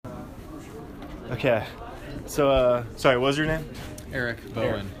Okay. So, sorry, what was your name? Eric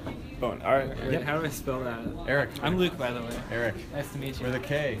Bowen. Bowen. All right. Yep. How do I spell that? Eric. I'm Luke, by the way. Eric. Nice to meet you. With a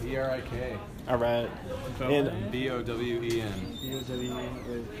K. E-R-I-K. All right. Bowen. And B-O-W-E-N. B-O-W.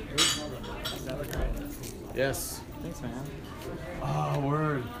 Does that look right? Yes. Thanks, man. Oh,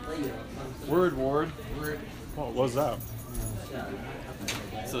 word. Word, Ward. what was that?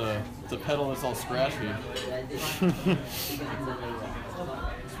 It's a pedal that's all scratchy.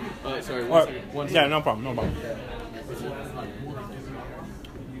 Sorry, one second. One Yeah, second. no problem. No problem.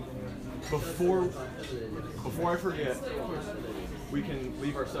 Before I forget, we can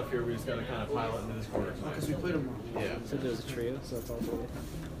leave our stuff here. We just got to kind of pile it into this corner. Because we played them all. Yeah. So there's a trio, so that's all good.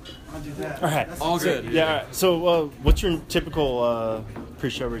 I'll do that. All right. All good. Yeah. All right. So, what's your typical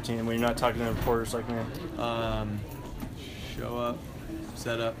pre-show routine when you're not talking to reporters like me? Show up,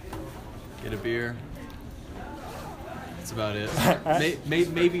 set up, get a beer. That's about it.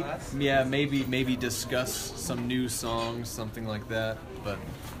 Maybe discuss some new songs, something like that. But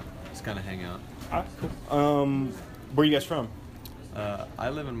just kind of hang out. All right, cool. Where are you guys from? I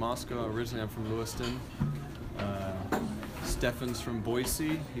live in Moscow. Originally, I'm from Lewiston. Stefan's from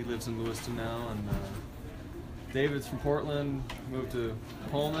Boise. He lives in Lewiston now. And David's from Portland. Moved to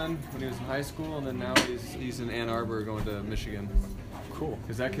Pullman when he was in high school, and then now he's in Ann Arbor going to Michigan. Cool.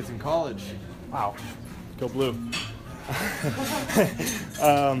 Because that kid's in college. Wow. Go blue.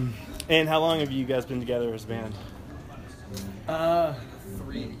 And how long have you guys been together as a band?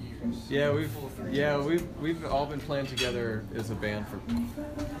 3 years. Yeah, we've all been playing together as a band for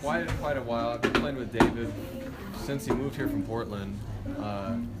quite a while. I've been playing with David since he moved here from Portland,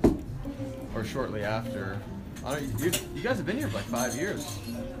 or shortly after. You guys have been here for like 5 years.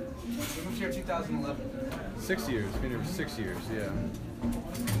 We moved here in 2011. 6 years. Been here for 6 years. Yeah.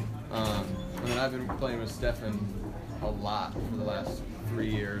 And then I've been playing with Stefan a lot for the last 3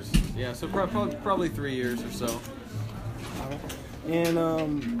 years. Yeah, so probably 3 years or so. And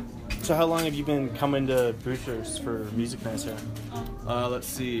so how long have you been coming to Boosters for music nights here? Let's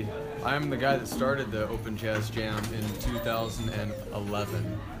see. I'm the guy that started the Open Jazz Jam in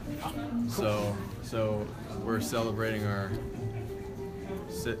 2011. So we're celebrating or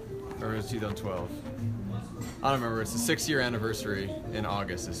it's 2012. I don't remember. It's the 6-year anniversary in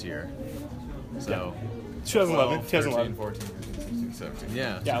August this year. So 2011. 13, 14, 15, 16, 17.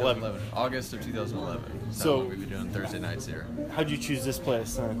 Yeah, 2011. August of 2011. So we've been doing Thursday nights here. How'd you choose this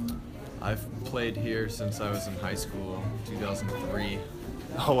place then? I've played here since I was in high school, 2003.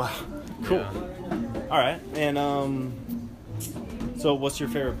 Oh wow, cool. Yeah. All right, and so what's your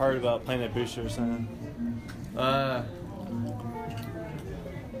favorite part about playing at Boosters then?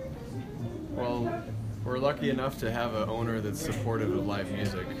 Well, we're lucky enough to have an owner that's supportive of live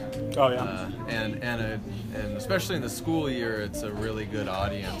music. Oh yeah. And especially in the school year, it's a really good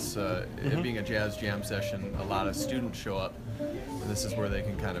audience. It being a jazz jam session, a lot of students show up. And this is where they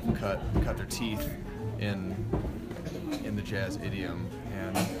can kind of cut their teeth in the jazz idiom.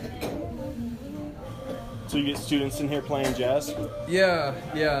 And so you get students in here playing jazz? yeah,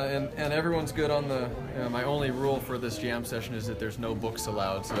 and everyone's good on the. My only rule for this jam session is that there's no books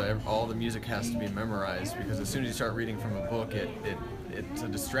allowed, so all the music has to be memorized. Because as soon as you start reading from a book, it's a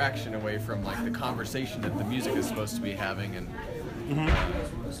distraction away from like the conversation that the music is supposed to be having. And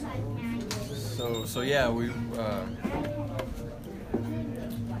so yeah, we.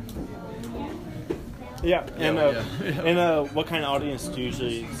 Yeah. And yeah. What kind of audience do you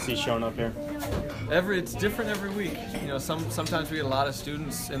usually see showing up here? It's different every week. Sometimes we get a lot of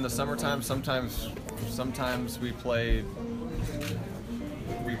students in the summertime. Sometimes we play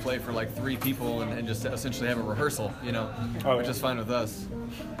for like 3 people and just essentially have a rehearsal. Which is fine with us.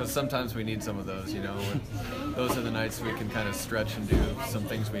 But sometimes we need some of those. Those are the nights we can kind of stretch and do some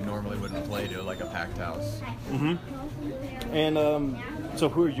things we normally wouldn't play to, like a packed house. Mm-hmm. And so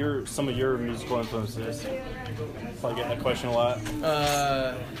who are some of your musical influences? I get that question a lot.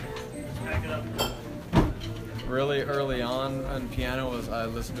 Really early on piano I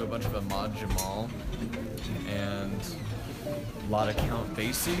listened to a bunch of Ahmad Jamal and a lot of Count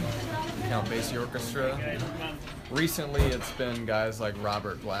Basie Orchestra. Recently it's been guys like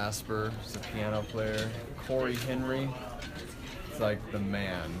Robert Glasper, who's a piano player, Corey Henry. It's like the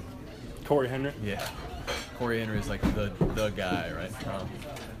man. Corey Henry? Yeah. Corey Henry is like the guy, right?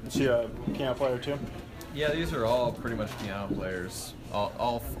 Is he a piano player too? Yeah, these are all pretty much piano players.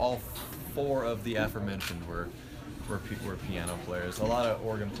 All 4 of the aforementioned were piano players. A lot of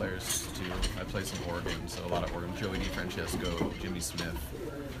organ players too. I play some organ, so a lot of organ. Joey DeFrancesco, Jimmy Smith,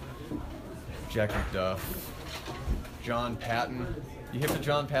 Jack McDuff, John Patton. You hip to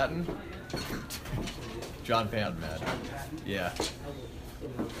John Patton? John Patton, man. Yeah.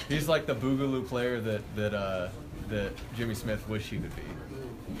 He's like the boogaloo player that Jimmy Smith wished he could be.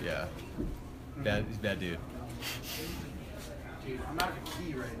 Yeah. He's bad dude. Dude, I'm out of a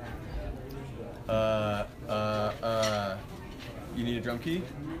key right now. You need a drum key?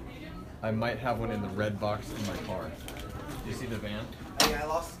 I might have one in the red box in my car. Do you see the van? Oh yeah, I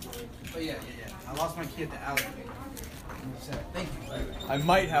lost. Oh yeah. I lost my key at the alley. Thank you. I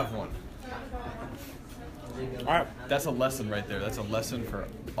might have one. All right. That's a lesson right there. That's a lesson for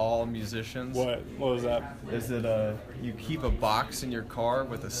all musicians. What was that? Is that you keep a box in your car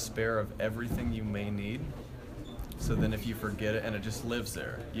with a spare of everything you may need. So then if you forget it and it just lives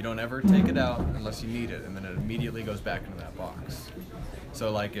there, you don't ever take it out unless you need it, and then it immediately goes back into that box. So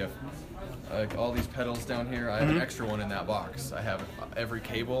like if all these pedals down here, I have an extra one in that box. I have every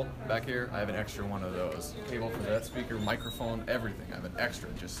cable back here, I have an extra one of those. Cable for that speaker, microphone, everything. I have an extra.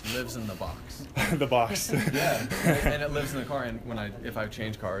 It just lives in the box. The box. Yeah, and it lives in the car. And if I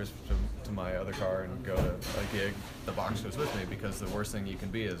change cars to my other car and go to a gig, the box goes with me, because the worst thing you can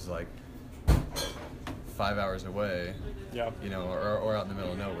be is like 5 hours away, Yeah. you know, or out in the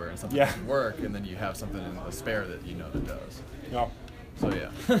middle of nowhere, and something Yeah. doesn't work, and then you have something in the spare that you know that does. Yeah. So yeah.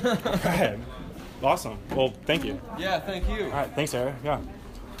 Go ahead. Awesome. Well, thank you. Yeah, thank you. All right. Thanks, Eric. Yeah.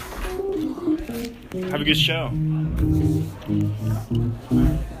 Have a good show.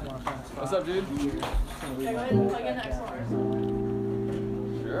 What's up, dude? Yeah, go ahead and plug in the XLRs.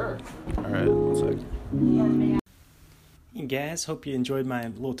 Sure. All right. One sec. Hey guys, hope you enjoyed my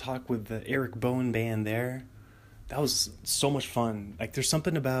little talk with the Eric Bowen Band there. That was so much fun. Like, there's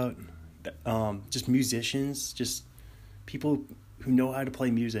something about just musicians, just people who know how to play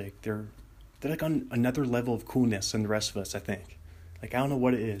music. They're like on another level of coolness than the rest of us, I think. Like, I don't know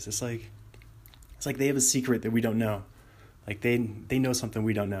what it is. It's like they have a secret that we don't know. Like, they know something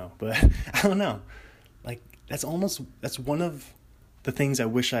we don't know. But I don't know. Like, that's one of the things I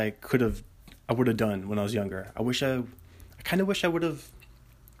wish I would have done when I was younger. I kind of wish I would have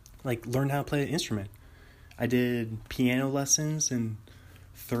like learned how to play an instrument. I did piano lessons in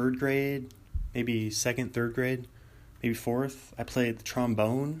 3rd grade, maybe 2nd, 3rd grade, maybe 4th. I played the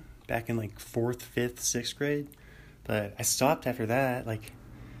trombone back in like 4th, 5th, 6th grade, but I stopped after that. Like,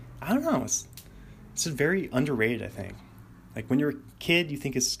 I don't know. It's very underrated, I think. Like, when you're a kid, you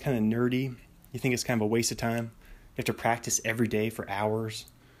think it's kind of nerdy. You think it's kind of a waste of time. You have to practice every day for hours.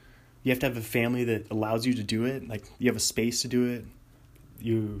 You have to have a family that allows you to do it. Like, you have a space to do it.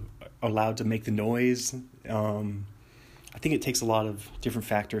 You are allowed to make the noise. I think it takes a lot of different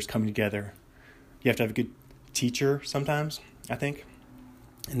factors coming together. You have to have a good teacher sometimes, I think.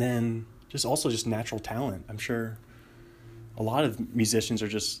 And then just natural talent. I'm sure a lot of musicians are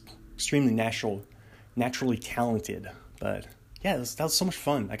just extremely naturally talented. But yeah, that was so much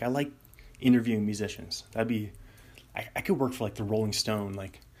fun. Like, I like interviewing musicians. I could work for like the Rolling Stone,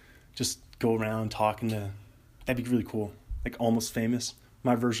 like just go around talking to, that'd be really cool. Like Almost Famous,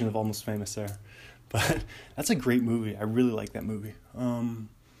 my version of Almost Famous there. But that's a great movie. I really like that movie.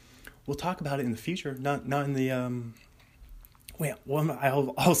 We'll talk about it in the future, not in the, I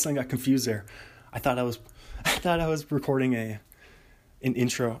all of a sudden got confused there. I thought I was recording an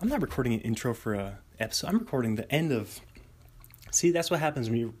intro. I'm not recording an intro for a episode. I'm recording the end of, see, that's what happens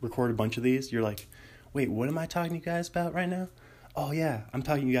when you record a bunch of these. You're like, wait, what am I talking to you guys about right now? Oh yeah, I'm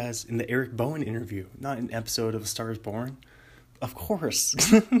talking to you guys in the Eric Bowen interview, not an episode of A Star Is Born. Of course.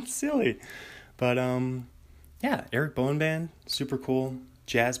 Silly. But yeah, Eric Bowen Band, super cool.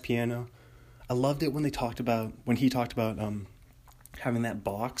 Jazz piano. I loved it when he talked about having that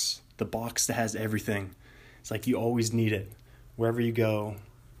box, the box that has everything. It's like you always need it. Wherever you go,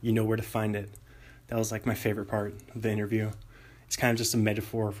 you know where to find it. That was like my favorite part of the interview. It's kind of just a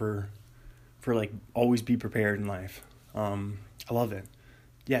metaphor for like always be prepared in life. I love it.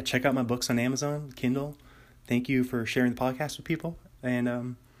 Yeah, check out my books on Amazon, Kindle. Thank you for sharing the podcast with people.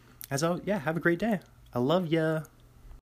 And have a great day. I love ya.